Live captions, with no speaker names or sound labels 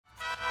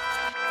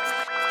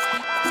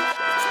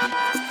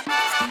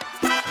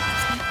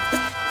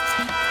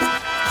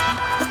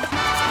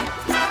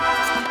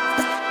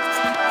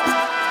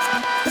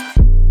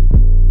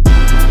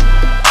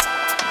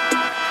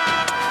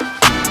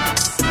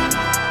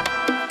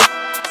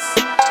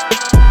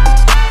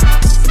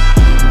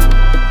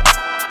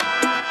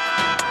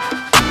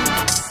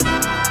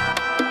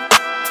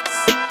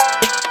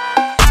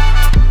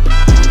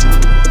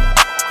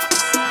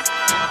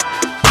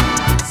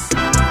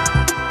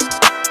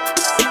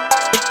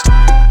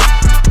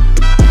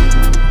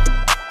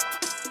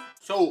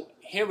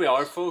here we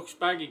are, folks,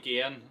 back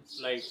again.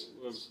 Like,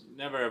 we've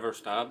never ever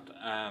stopped,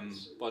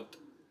 but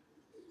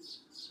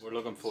we're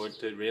looking forward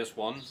to race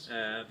one.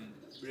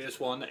 Race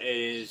one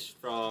is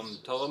from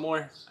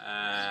Tullamore.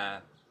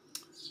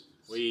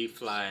 We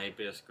fly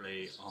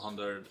basically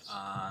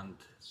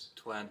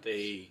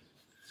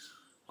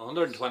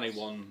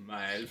 121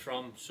 miles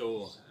from,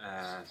 so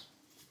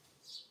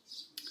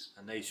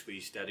a nice wee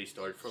steady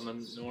start from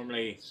them.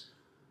 Normally,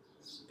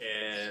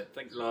 I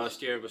think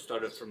last year we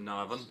started from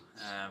Navan,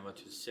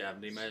 which is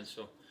 70 miles,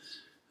 so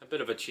a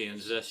bit of a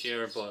change this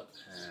year, but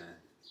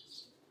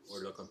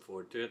we're looking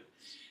forward to it.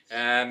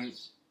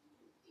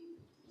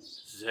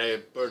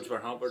 Say, birds were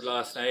hampered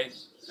last night.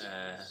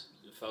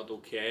 It felt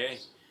okay.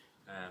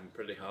 I'm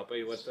pretty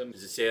happy with them.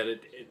 As I said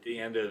at the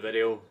end of the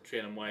video,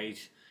 training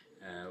wise,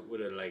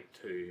 would have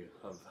liked to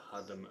have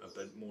had them a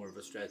bit more of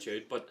a stretch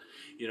out, but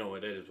you know,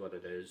 it is what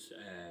it is.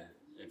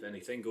 If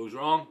anything goes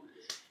wrong,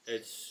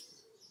 it's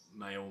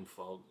my own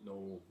fault,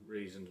 no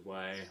reasons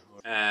why.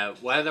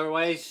 Weather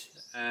wise,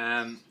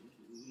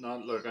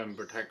 not looking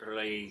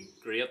particularly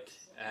great.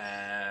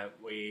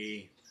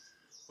 We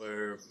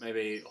were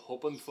maybe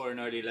hoping for an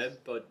early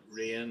lib, but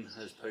rain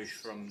has pushed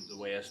from the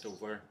west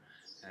over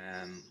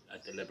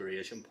at the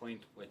liberation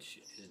point, which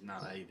is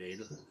not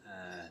ideal.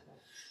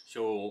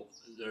 So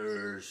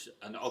there's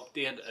an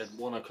update at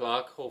 1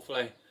 o'clock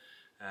hopefully.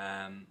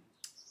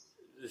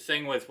 The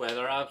thing with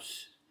weather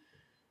apps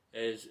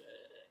is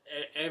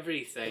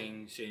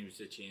everything seems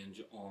to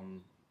change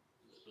on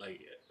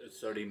like a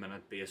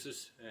 30-minute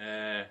basis.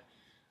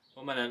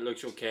 1 minute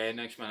looks okay,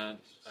 next minute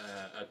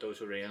a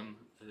dose of rain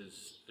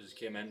has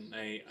came in.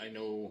 I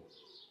know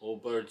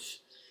old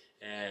birds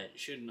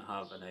shouldn't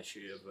have an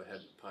issue if we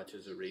had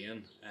patches of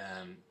rain.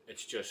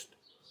 It's just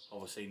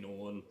obviously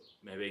knowing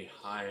maybe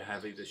how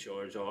heavy the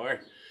showers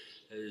are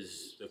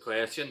is the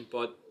question,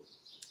 but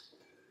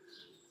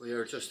we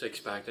are just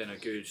expecting a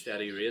good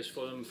steady race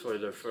for them for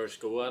their first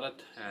go at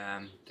it,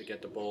 to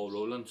get the ball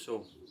rolling,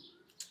 so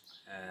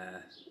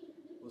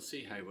we'll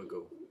see how we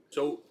go.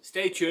 So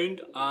stay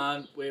tuned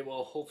and we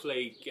will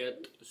hopefully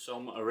get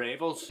some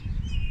arrivals.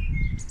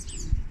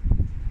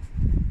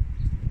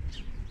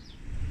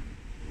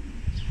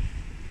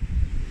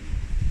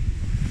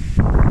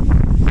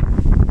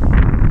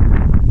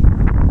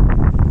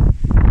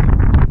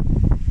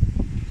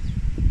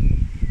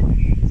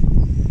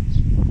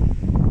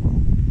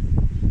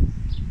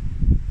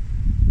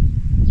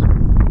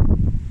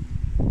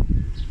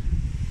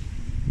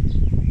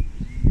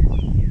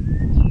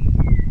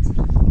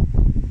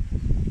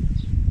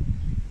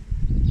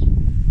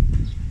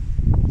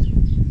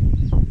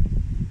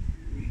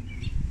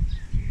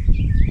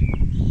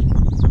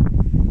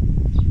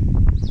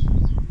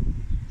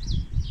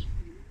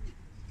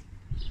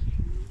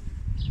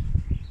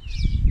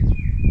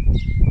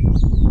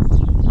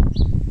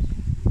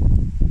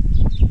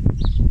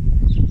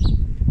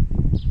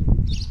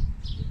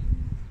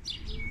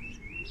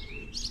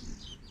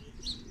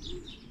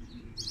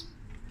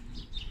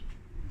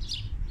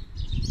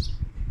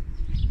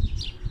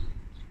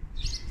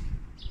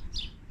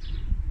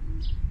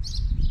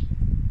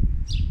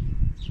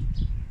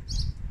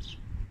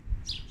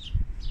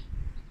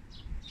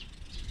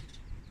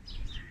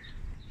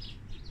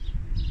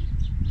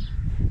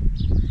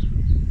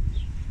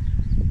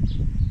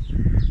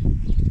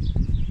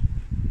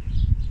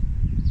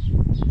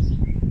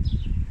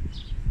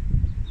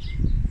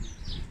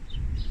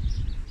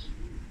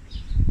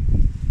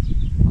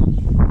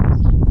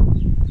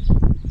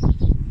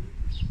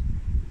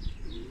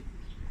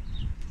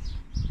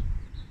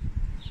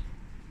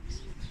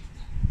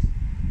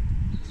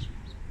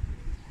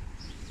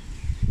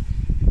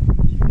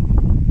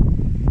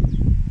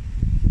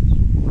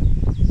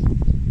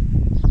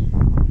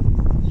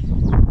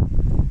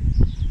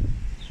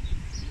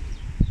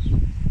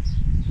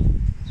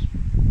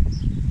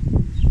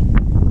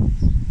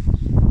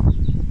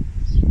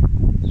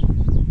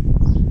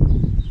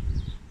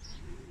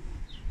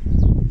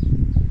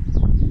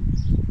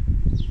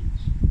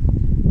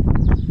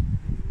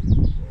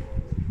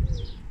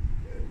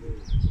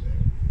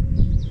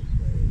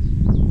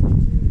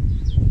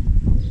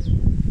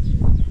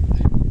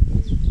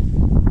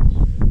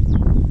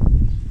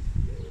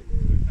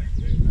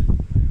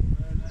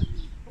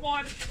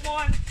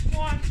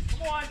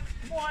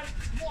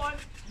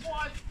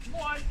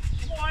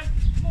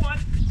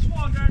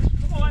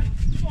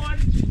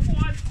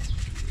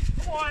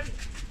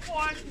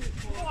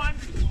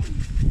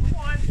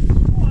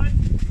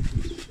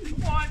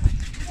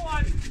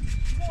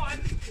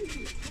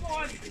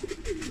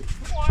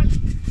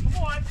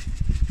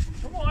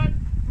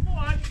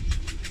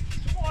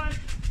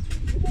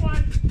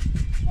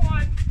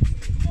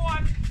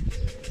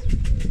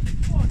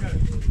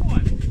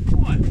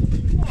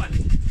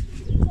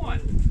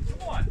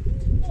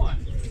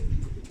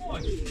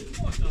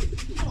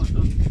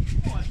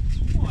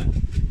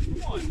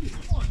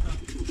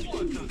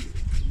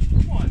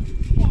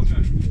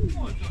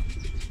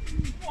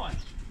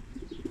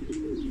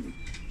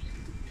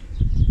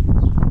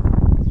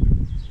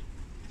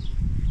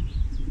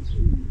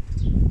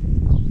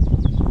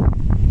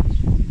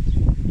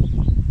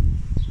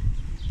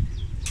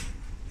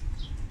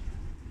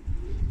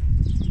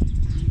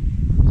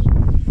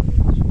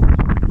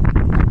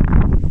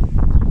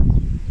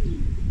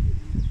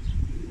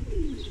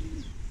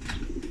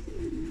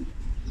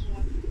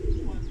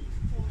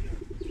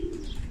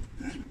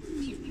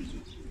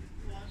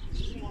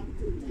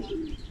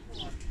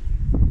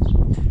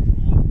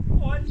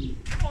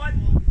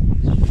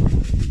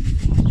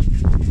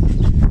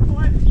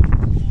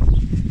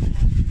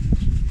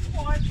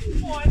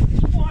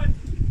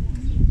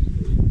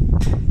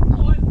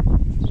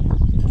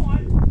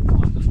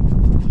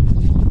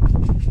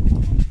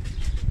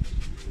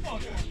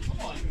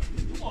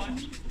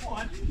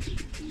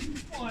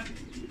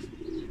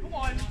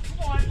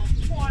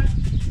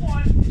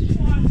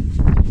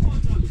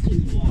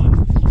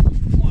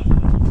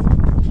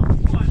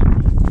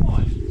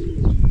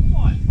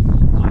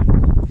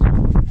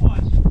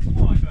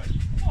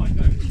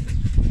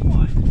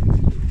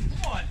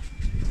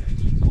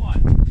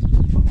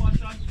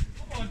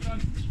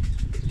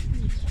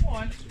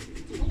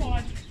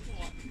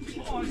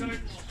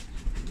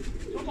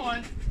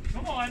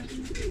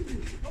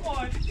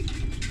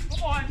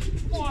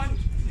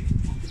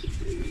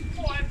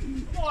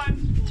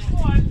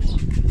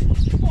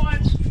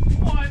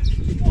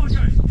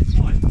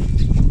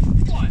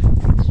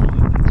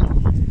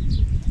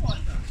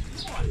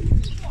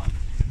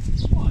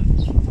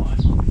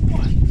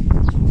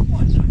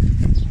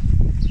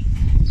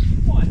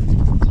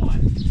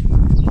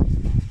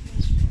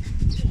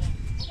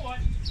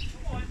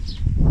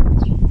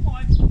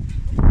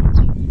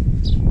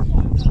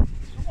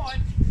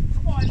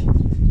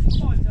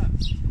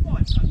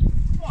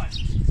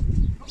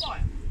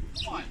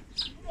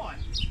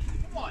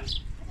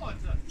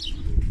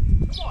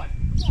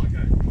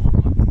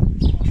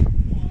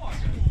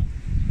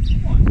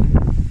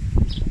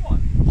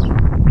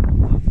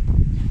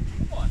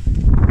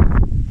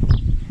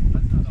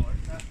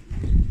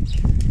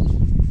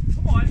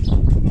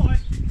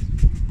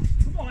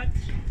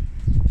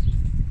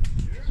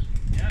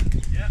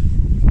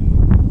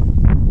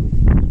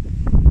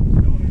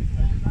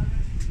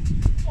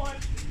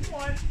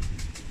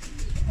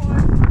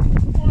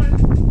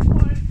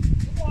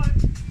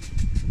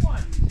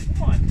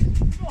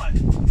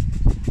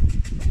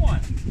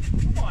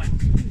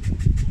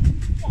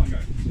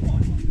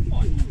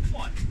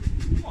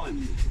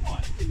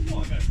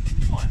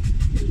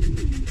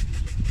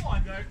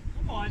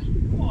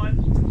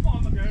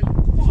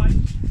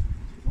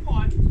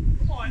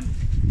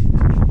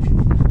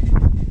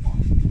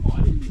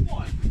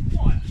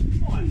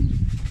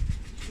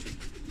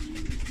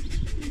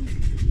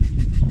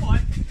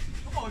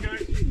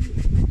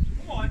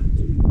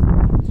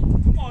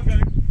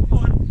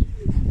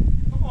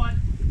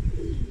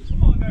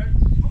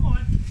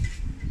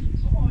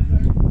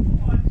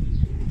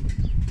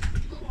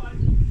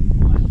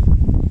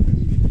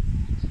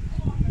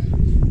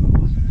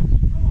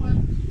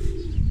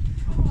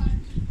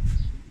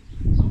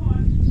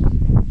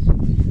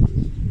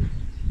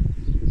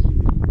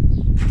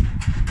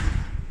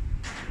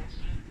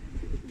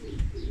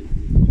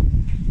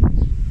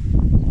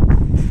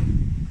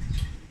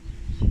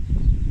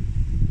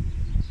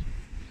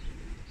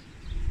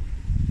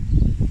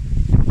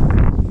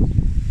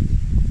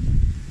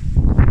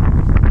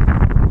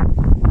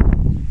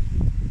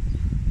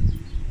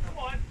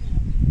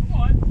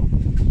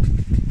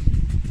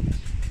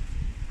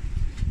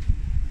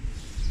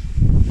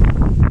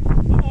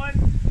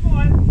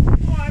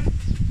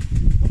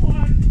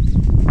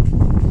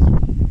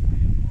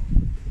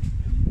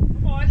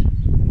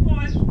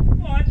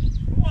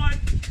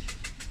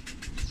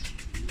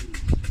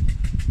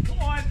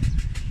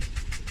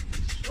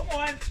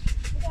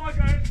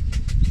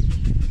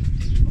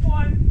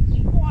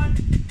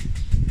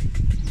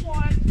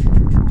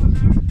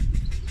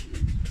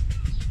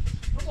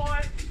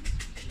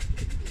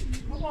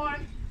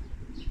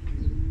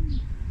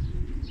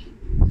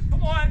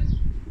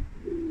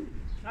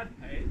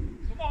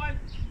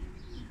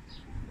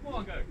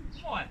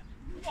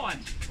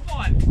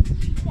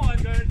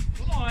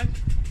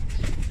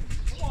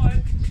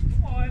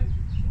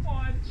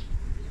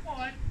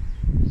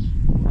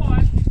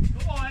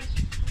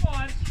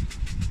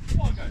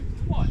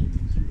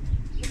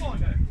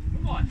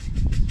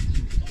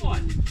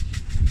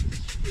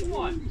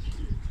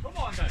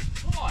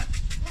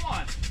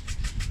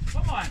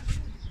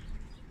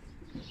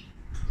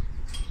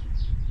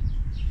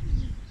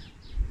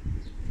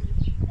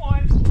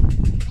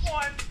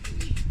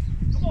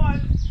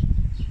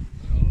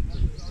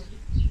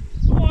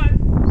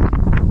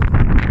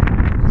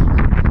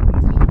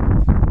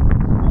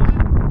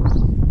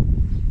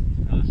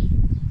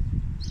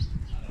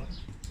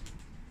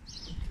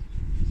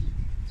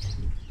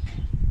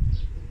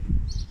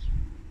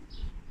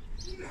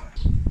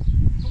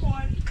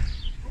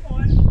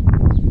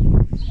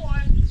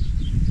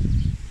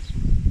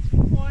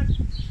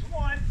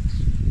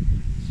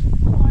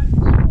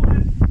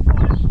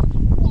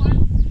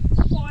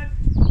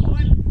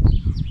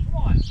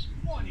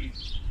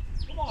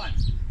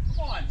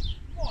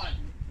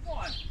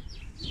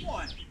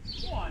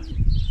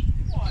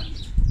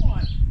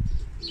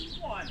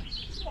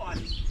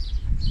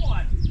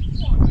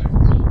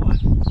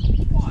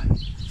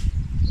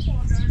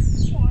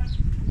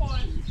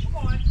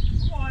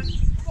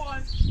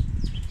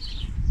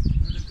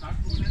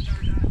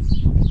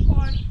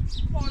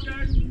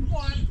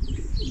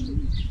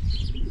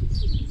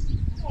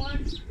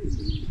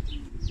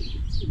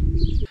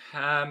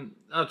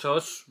 That's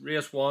us.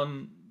 Race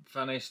 1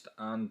 finished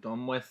and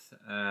done with.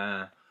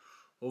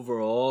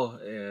 Overall,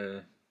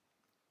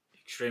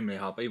 extremely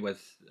happy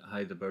with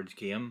how the birds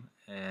came.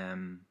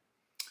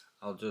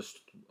 I'll just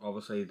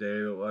obviously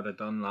do what I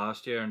done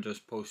last year and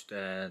just post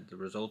the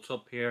results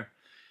up here.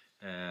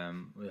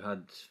 We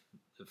had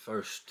the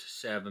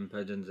first 7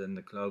 pigeons in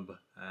the club.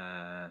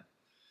 To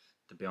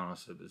be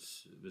honest, it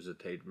was a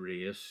tight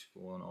race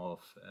going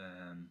off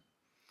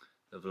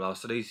the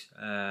velocities.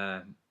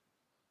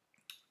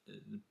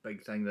 The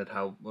big thing that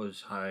helped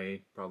was how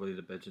probably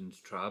the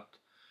pigeons trapped.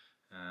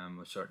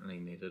 We certainly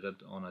needed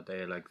it on a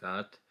day like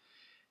that.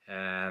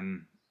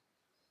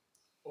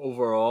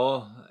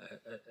 Overall,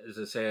 as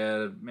I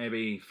said,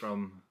 maybe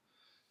from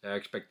the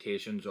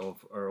expectations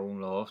of our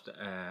own loft,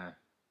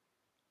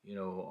 you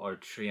know, our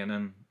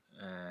training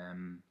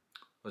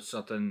was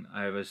something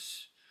I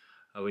was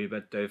a wee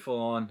bit doubtful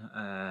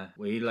on.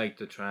 We like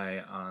to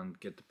try and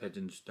get the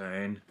pigeons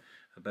down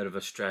a bit of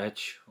a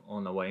stretch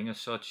on the wing as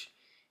such,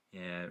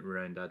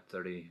 around that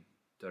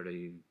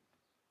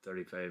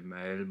 35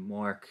 mile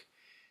mark,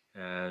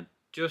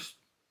 just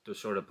to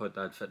sort of put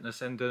that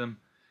fitness into them.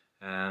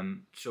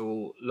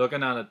 So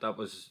looking at it, that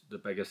was the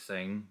biggest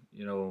thing,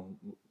 you know,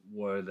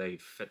 were they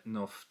fit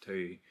enough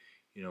to,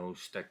 you know,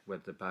 stick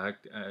with the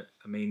pack? I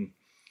mean,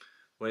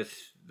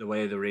 with the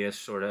way the race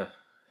sort of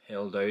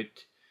held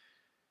out,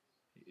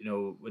 you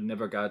know, we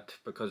never got,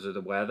 because of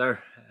the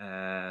weather,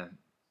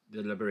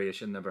 the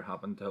liberation never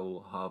happened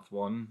till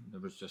 1:30. There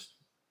was just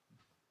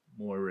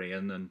more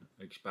rain than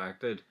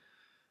expected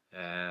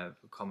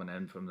coming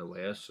in from the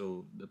west,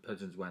 so the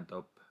pigeons went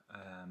up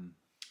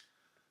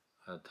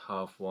at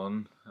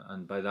 1:30,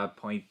 and by that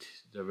point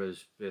there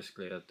was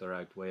basically a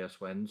direct west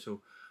wind,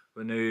 so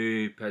we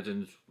knew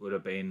pigeons would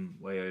have been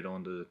way out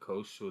onto the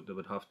coast, so they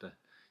would have to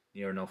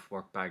near enough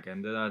work back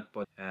into that.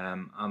 But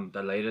I'm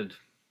delighted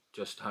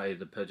just how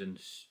the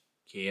pigeons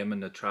came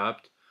and they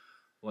trapped.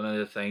 One of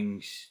the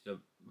things that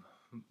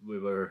we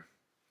were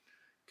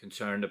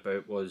concerned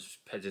about was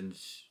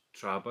pigeons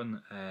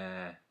trapping.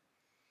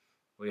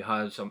 We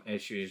had some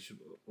issues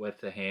with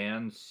the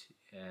hens,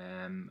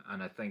 and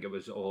I think it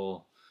was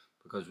all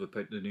because we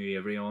put the new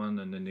aviary on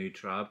and the new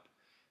trap.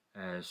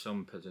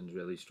 Some pigeons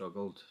really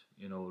struggled,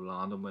 you know,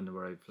 landing when they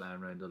were out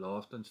flying around the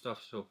loft and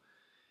stuff. So,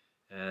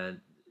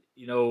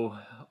 you know,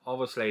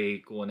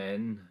 obviously going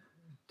in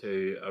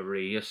to a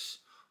race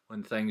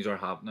when things are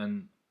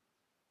happening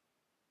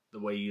the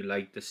way you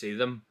like to see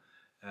them,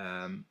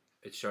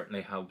 it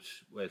certainly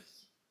helps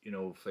with, you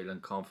know, feeling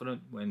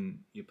confident when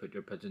you put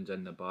your pigeons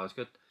in the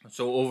basket.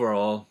 So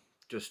overall,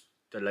 just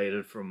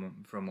delighted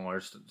from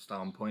our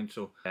standpoint.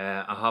 So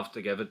I have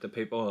to give it to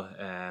people.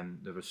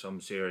 There was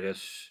some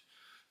serious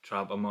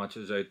trapping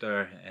matches out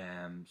there.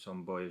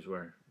 Some boys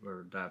were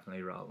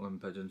definitely rattling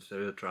pigeons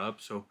through the trap.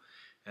 So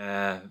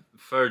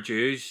fair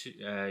dues.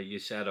 You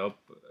set up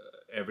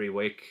every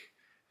week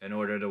in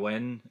order to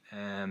win.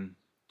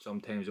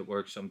 Sometimes it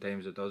works,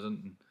 sometimes it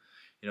doesn't. And,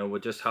 you know,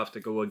 we'll just have to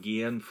go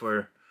again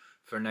for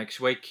next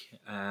week.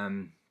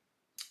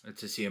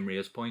 It's the same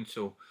race point,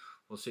 so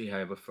we'll see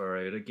how we fare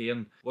out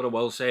again. What I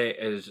will say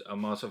is a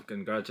massive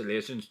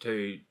congratulations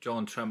to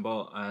John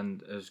Trimble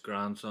and his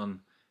grandson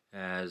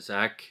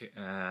Zach.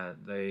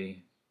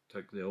 They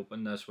took the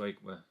Open this week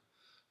with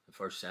the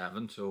first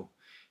 7, so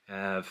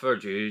fair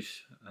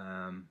dues.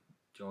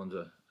 John's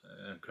an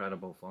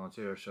incredible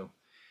fancier, so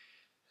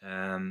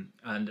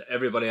and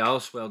everybody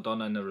else, well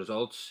done in the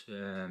results.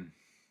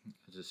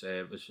 As I say,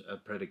 it was a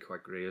pretty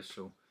quick race,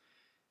 so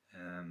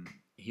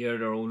here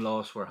their own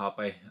loss, we're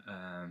happy.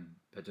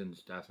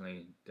 Pigeons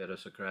definitely did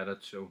us a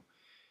credit, so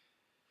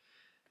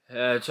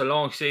it's a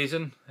long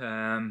season,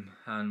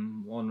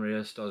 and one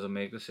race doesn't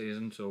make the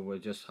season, so we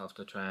just have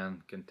to try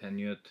and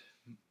continue it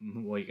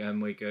week in,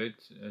 week out.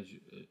 As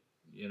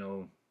you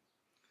know,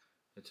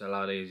 it's a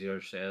lot easier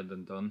said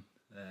than done,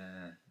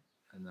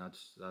 and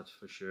that's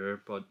for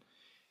sure. But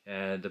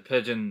the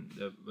pigeon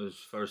that was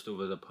first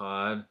over the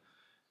pad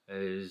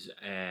is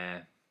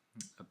a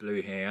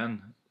blue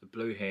hen. The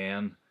blue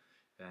hen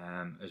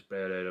is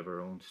bred out of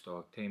her own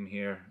stock team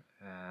here.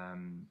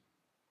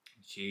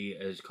 She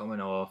is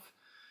coming off.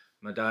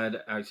 My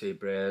dad actually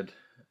bred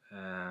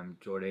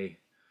Geordie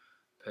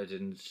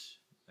pigeons,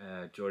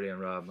 Geordie and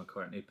Rob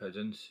McCartney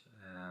pigeons.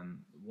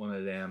 One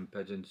of them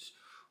pigeons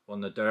won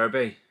the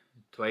Derby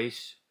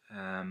twice,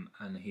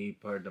 and he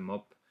paired them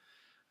up,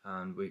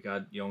 and we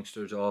got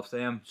youngsters off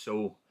them.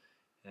 So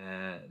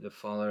the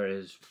father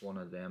is one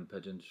of them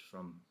pigeons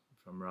from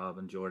Rob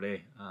and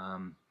Geordie,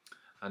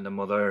 and the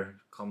mother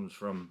comes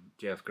from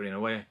Jeff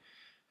Greenaway,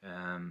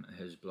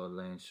 his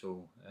bloodline.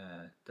 So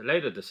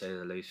delighted to say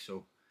the least.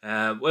 So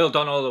well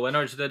done all the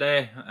winners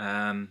today.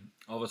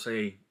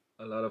 Obviously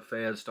a lot of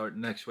fails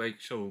starting next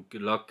week, so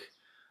good luck,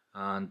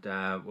 and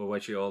we'll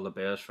wish you all the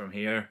best from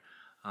here,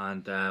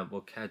 and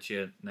we'll catch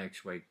you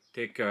next week.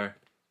 Take care.